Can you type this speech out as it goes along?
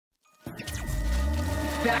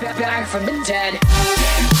back from the dead.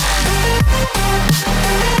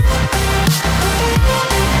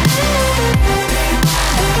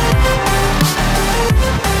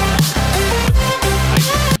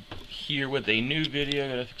 Here with a new video.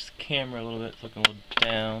 Gotta fix the camera a little bit. It's looking a little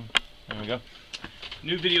down. There we go.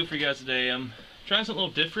 New video for you guys today. I'm trying something a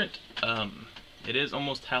little different. It is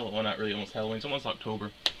almost Halloween. Well, not really almost Halloween. It's almost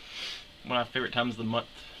October. One of my favorite times of the month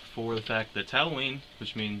for the fact that it's Halloween,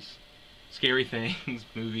 which means scary things,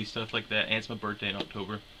 movies, stuff like that, and it's my birthday in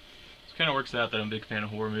October. So it kind of works out that I'm a big fan of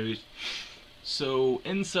horror movies. So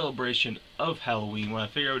in celebration of Halloween, what I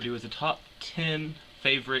figured I would do is the top 10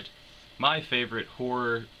 my favorite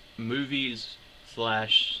horror movies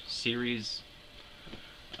 / series.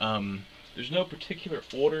 There's no particular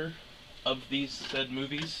order of these said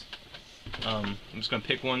movies. I'm just going to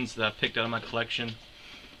pick ones that I've picked out of my collection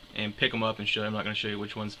and pick them up and show you. I'm not going to show you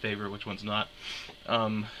which one's favorite, which one's not.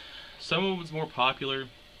 Some of them's more popular,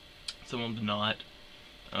 some of them not.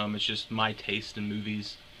 It's just my taste in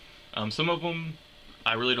movies. Some of them,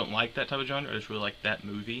 I really don't like that type of genre, I just really like that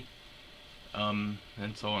movie. And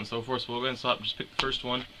so on and so forth. So we'll go ahead and stop and just pick the first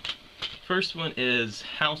one. First one is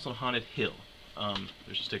House on Haunted Hill.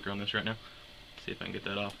 There's a sticker on this right now. Let's see if I can get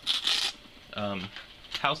that off.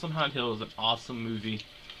 House on Haunted Hill is an awesome movie.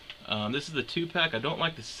 This is the 2-pack. I don't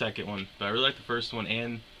like the second one, but I really like the first one,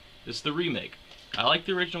 and this is the remake. I like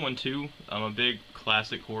the original one too. I'm a big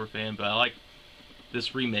classic horror fan, but I like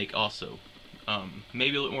this remake also.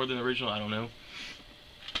 Maybe a little more than the original, I don't know.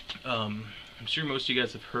 I'm sure most of you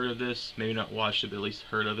guys have heard of this, maybe not watched it, but at least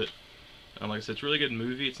heard of it. Like I said, it's a really good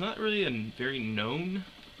movie. It's not really a very known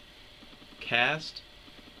cast.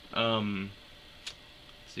 Let's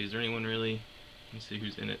see, is there anyone really? Let's see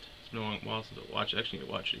who's in it. It's been a long while since I watched it. I actually need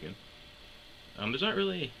to watch it again. There's not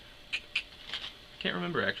really... Can't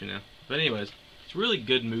remember actually now. But anyways, it's a really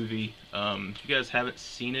good movie. If you guys haven't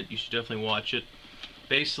seen it, you should definitely watch it.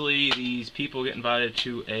 Basically, these people get invited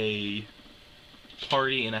to a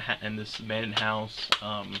party in this abandoned house.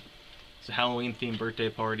 It's a Halloween-themed birthday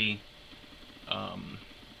party. Let's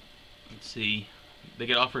see. They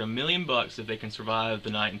get offered $1 million if they can survive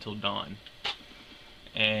the night until dawn.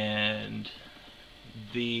 And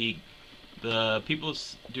the people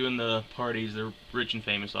doing the parties, they're rich and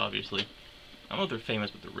famous, obviously. I don't know if they're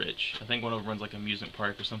famous, but they're rich. I think one of them runs like an amusement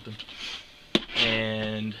park or something.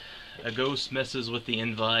 And a ghost messes with the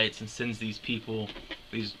invites and sends these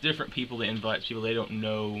different people to invite people they don't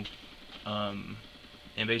know. And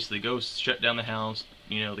basically, ghosts shut down the house.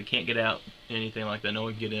 You know, they can't get out, anything like that. No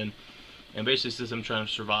one can get in. And basically, it's just them trying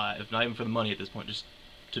to survive. Not even for the money at this point, just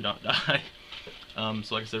to not die.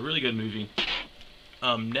 So like I said, really good movie.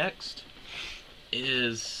 Next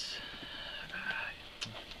is...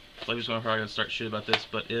 I'm just probably going to start shit about this,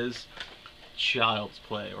 but is Child's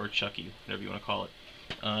Play, or Chucky, whatever you want to call it.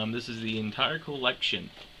 This is the entire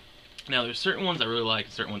collection. Now, there's certain ones I really like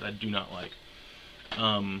and certain ones I do not like.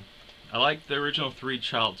 I like the original 3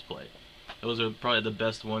 Child's Play. Those are probably the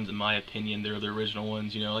best ones in my opinion. They're the original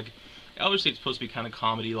ones, you know, like, obviously it's supposed to be kind of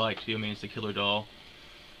comedy-like too. I mean, it's a killer doll.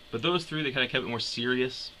 But those 3, they kind of kept it more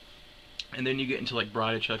serious. And then you get into like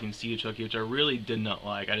Bride of Chucky and Seed of Chucky, which I really did not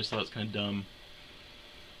like. I just thought it was kind of dumb.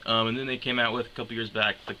 And then they came out with, a couple years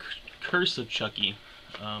back, The Curse of Chucky.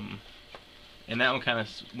 And that one kind of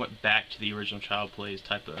went back to the original Child Plays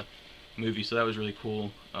type of movie, so that was really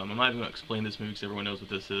cool. I'm not even going to explain this movie because everyone knows what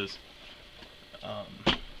this is.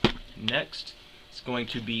 Next, it's going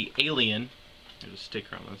to be Alien. There's a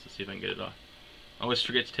sticker on this. Let's see if I can get it off. I always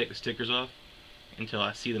forget to take the stickers off until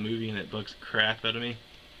I see the movie and it bugs the crap out of me.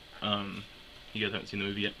 You guys haven't seen the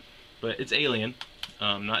movie yet. But it's Alien.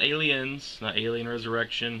 Not Aliens, not Alien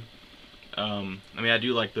Resurrection. I mean, I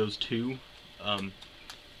do like those too.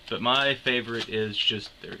 But my favorite is just,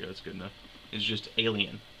 there we go, that's good enough. It's just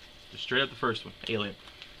Alien. Just straight up the first one, Alien.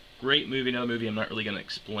 Great movie, another movie I'm not really going to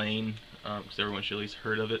explain, because everyone should at least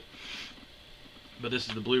heard of it. But this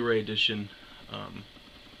is the Blu-ray edition.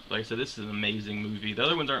 Like I said, this is an amazing movie. The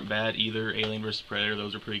other ones aren't bad either. Alien vs. Predator,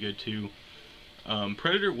 those are pretty good too.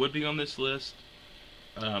 Predator would be on this list.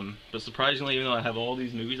 But surprisingly, even though I have all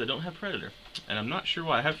these movies, I don't have Predator. And I'm not sure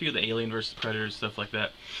why. I have a few of the Alien vs. Predator stuff like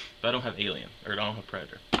that, but I don't have Alien, or I don't have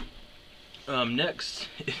Predator. Next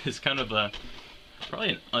is kind of probably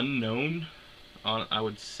an unknown, I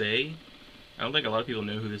would say. I don't think a lot of people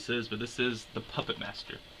know who this is, but this is The Puppet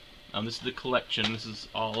Master. This is the collection. This is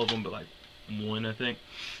all of them, but like one, I think.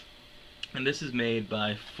 And this is made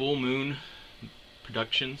by Full Moon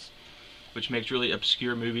Productions, which makes really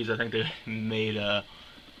obscure movies. I think they made,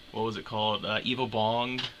 what was it called? Evil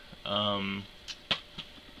Bong.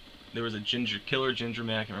 There was a Killer Ginger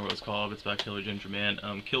Man, I can't remember what it's called, but it's about Killer Ginger Man.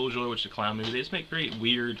 Killjoy, which is a clown movie. They just make great,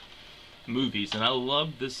 weird movies, and I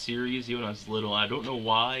loved this series even when I was little. I don't know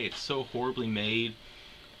why, it's so horribly made,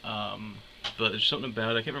 but there's something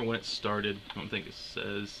about it. I can't remember when it started. I don't think it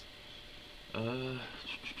says. I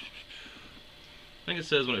think it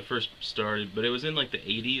says when it first started, but it was in like the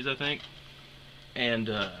 80s, I think. And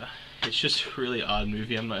it's just a really odd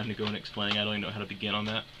movie. I'm not going to go and explain. I don't even know how to begin on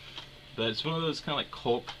that. But it's one of those kind of like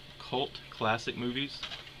cult classic movies,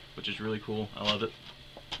 which is really cool. I love it.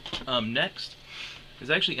 Next is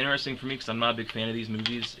actually interesting for me because I'm not a big fan of these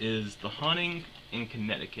movies, is The Haunting in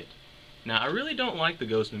Connecticut. Now, I really don't like the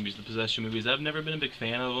ghost movies, the possession movies. I've never been a big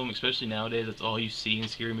fan of them, especially nowadays. That's all you see in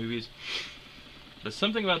scary movies. But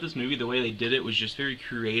something about this movie, the way they did it, was just very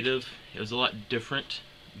creative. It was a lot different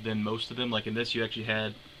than most of them. Like in this, you actually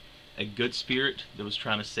had a good spirit that was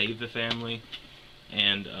trying to save the family.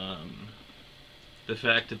 And the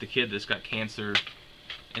fact that the kid that's got cancer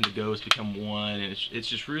and the ghost become one, and it's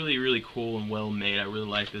just really, really cool and well made. I really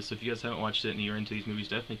like this. So if you guys haven't watched it and you're into these movies,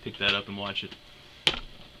 definitely pick that up and watch it.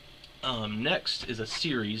 Next is a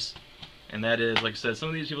series, and that is, like I said, some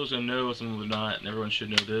of these people are going to know, some of them will not, and everyone should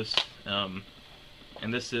know this.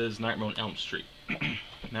 And this is Nightmare on Elm Street.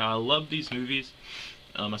 Now, I love these movies.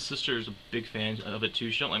 My sister is a big fan of it too.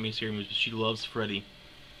 She don't like me scary movies, but she loves Freddy.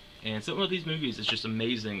 And something about these movies is just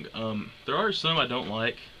amazing. There are some I don't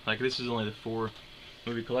like. Like, this is only the 4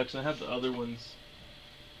 movie collection. I have the other ones,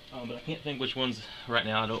 but I can't think which ones right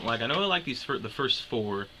now I don't like. I know I like these the first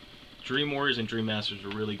 4. Dream Warriors and Dream Masters are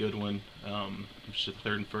a really good one. Which is the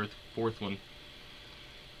 3rd and 4th one.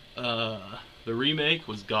 The remake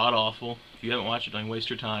was god-awful. If you haven't watched it, don't waste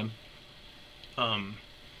your time.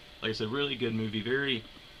 Like I said, really good movie. Very,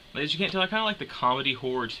 as you can't tell, I kind of like the comedy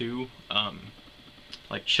horror too.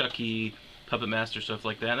 Like Chucky, Puppet Master, stuff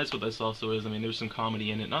like that. And that's what this also is. I mean, there's some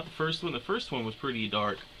comedy in it. Not the first one. The first one was pretty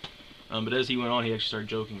dark. But as he went on, he actually started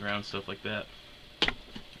joking around, stuff like that.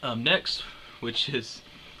 Next, which is,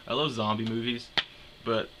 I love zombie movies,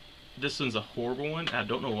 but this one's a horrible one. I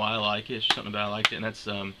don't know why I like it. It's just something about I liked it, and that's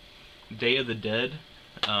Day of the Dead.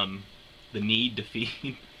 The Need to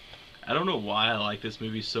Feed. I don't know why I like this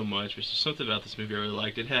movie so much, but there's something about this movie I really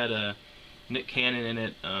liked. It had Nick Cannon in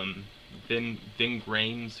it, Ving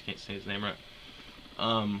Rhames, I can't say his name right.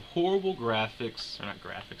 Horrible graphics, or not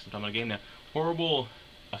graphics, I'm talking about a game now. Horrible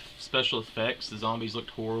special effects. The zombies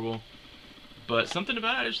looked horrible, but something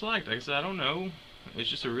about it I just liked. Like I said, I don't know. It's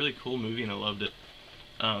just a really cool movie, and I loved it.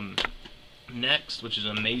 Next, which is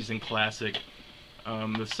an amazing classic.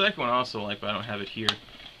 The second one I also like, but I don't have it here.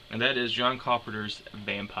 And that is John Carpenter's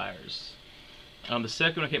Vampires. The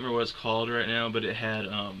second one, I can't remember what it's called right now, but it had,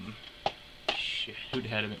 shit, who'd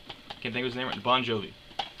had it? Can't think of his name right. Bon Jovi.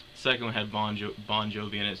 The second one had Bon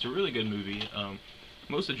Jovi in it. It's a really good movie.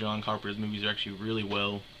 Most of John Carpenter's movies are actually really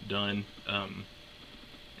well done.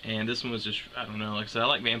 And this one was just, I don't know, like I said, I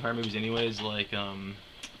like vampire movies anyways, like,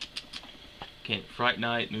 Fright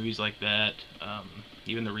Night, movies like that.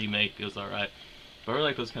 Even the remake was alright. But I really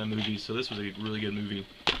like those kind of movies, so this was a really good movie.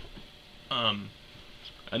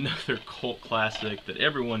 Another cult classic that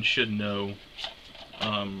everyone should know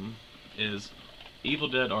is Evil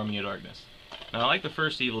Dead Army of Darkness. Now, I like the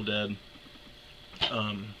first Evil Dead.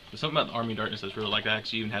 There's something about the Army of Darkness that's really like. I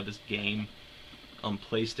actually even have this game on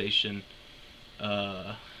PlayStation.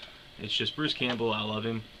 It's just Bruce Campbell. I love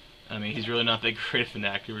him. I mean, he's really not that great of an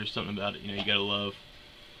actor. There's something about it, you know, you gotta love.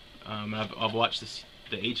 I've watched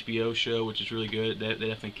the HBO show, which is really good. They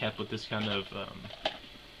definitely kept with this kind of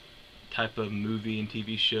type of movie and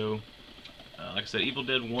TV show. Like I said, Evil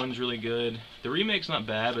Dead 1's really good. The remake's not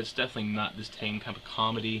bad, but it's definitely not this tame kind of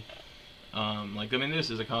comedy. I mean, this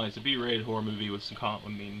is a comedy. It's a B-rated horror movie with some I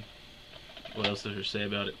mean, what else is there to say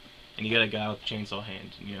about it? And you got a guy with a chainsaw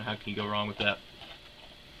hand. You know, how can you go wrong with that?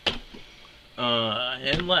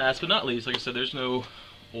 And last but not least, like I said, there's no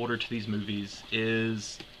order to these movies,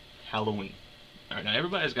 is Halloween. Alright, now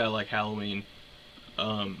everybody's got to like Halloween.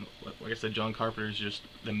 Like I said, John Carpenter is just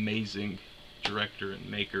an amazing director and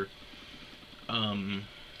maker. I don't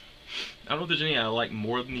know if there's any I like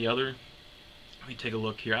more than the other. Let me take a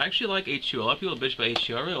look here. I actually like H2O. A lot of people bitch about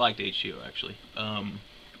H2O. I really liked H2O, actually.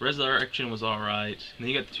 Resurrection was alright. And then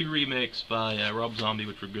you got the 2 remakes by Rob Zombie,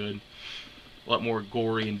 which were good. A lot more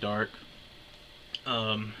gory and dark.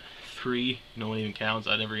 3, no one even counts.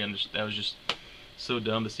 I never understood. That was just so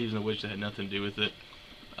dumb. The Season of the Witch, that had nothing to do with it.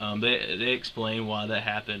 They explain why that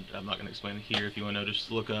happened. I'm not going to explain it here. If you want to know, just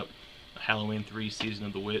look up Halloween 3 Season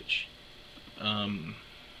of the Witch.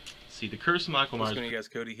 See, The Curse of Michael Myers. What's going on, you guys?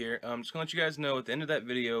 Cody here. Just going to let you guys know, at the end of that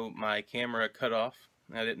video, my camera cut off.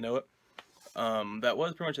 I didn't know it. That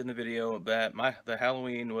was pretty much in the video. That the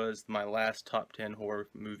Halloween was my last top 10 horror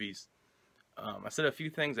movies. I said a few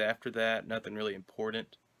things after that, nothing really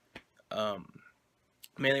important.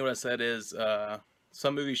 Mainly what I said is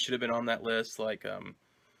some movies should have been on that list, like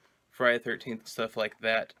Friday the 13th and stuff like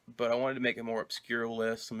that, but I wanted to make a more obscure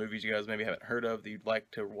list, some movies you guys maybe haven't heard of that you'd like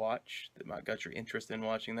to watch, that might got your interest in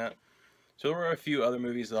watching that. So there were a few other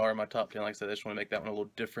movies that are in my top 10, like I said, I just want to make that one a little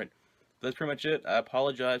different. But that's pretty much it. I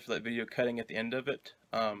apologize for that video cutting at the end of it.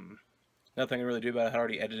 Nothing I can really do about it. I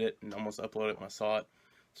already edited it and almost uploaded it when I saw it.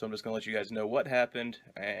 So I'm just going to let you guys know what happened,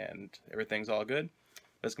 and everything's all good.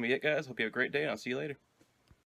 That's going to be it, guys. Hope you have a great day, and I'll see you later.